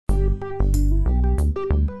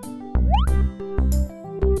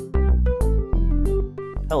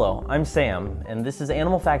Hello, I'm Sam, and this is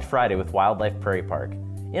Animal Fact Friday with Wildlife Prairie Park.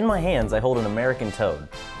 In my hands, I hold an American toad.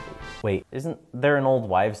 Wait, isn't there an old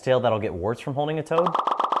wives' tale that'll get warts from holding a toad?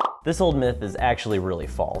 This old myth is actually really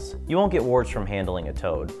false. You won't get warts from handling a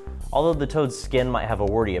toad. Although the toad's skin might have a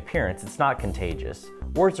warty appearance, it's not contagious.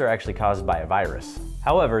 Warts are actually caused by a virus.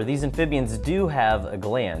 However, these amphibians do have a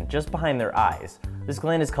gland just behind their eyes. This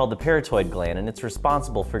gland is called the parotoid gland, and it's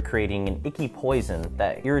responsible for creating an icky poison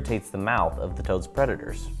that irritates the mouth of the toad's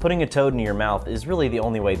predators. Putting a toad in your mouth is really the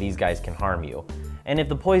only way these guys can harm you. And if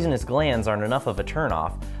the poisonous glands aren't enough of a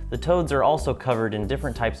turnoff, the toads are also covered in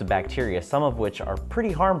different types of bacteria, some of which are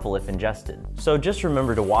pretty harmful if ingested. So just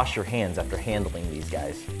remember to wash your hands after handling these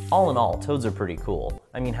guys. All in all, toads are pretty cool.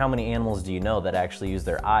 I mean, how many animals do you know that actually use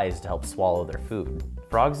their eyes to help swallow their food?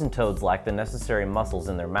 Frogs and toads lack the necessary muscles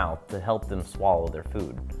in their mouth to help them swallow their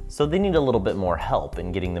food. So they need a little bit more help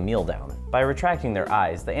in getting the meal down. By retracting their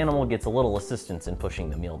eyes, the animal gets a little assistance in pushing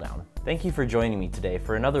the meal down. Thank you for joining me today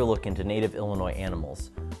for another look into native Illinois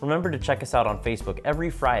animals. Remember to check us out on Facebook every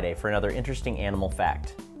Friday for another interesting animal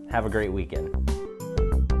fact. Have a great weekend.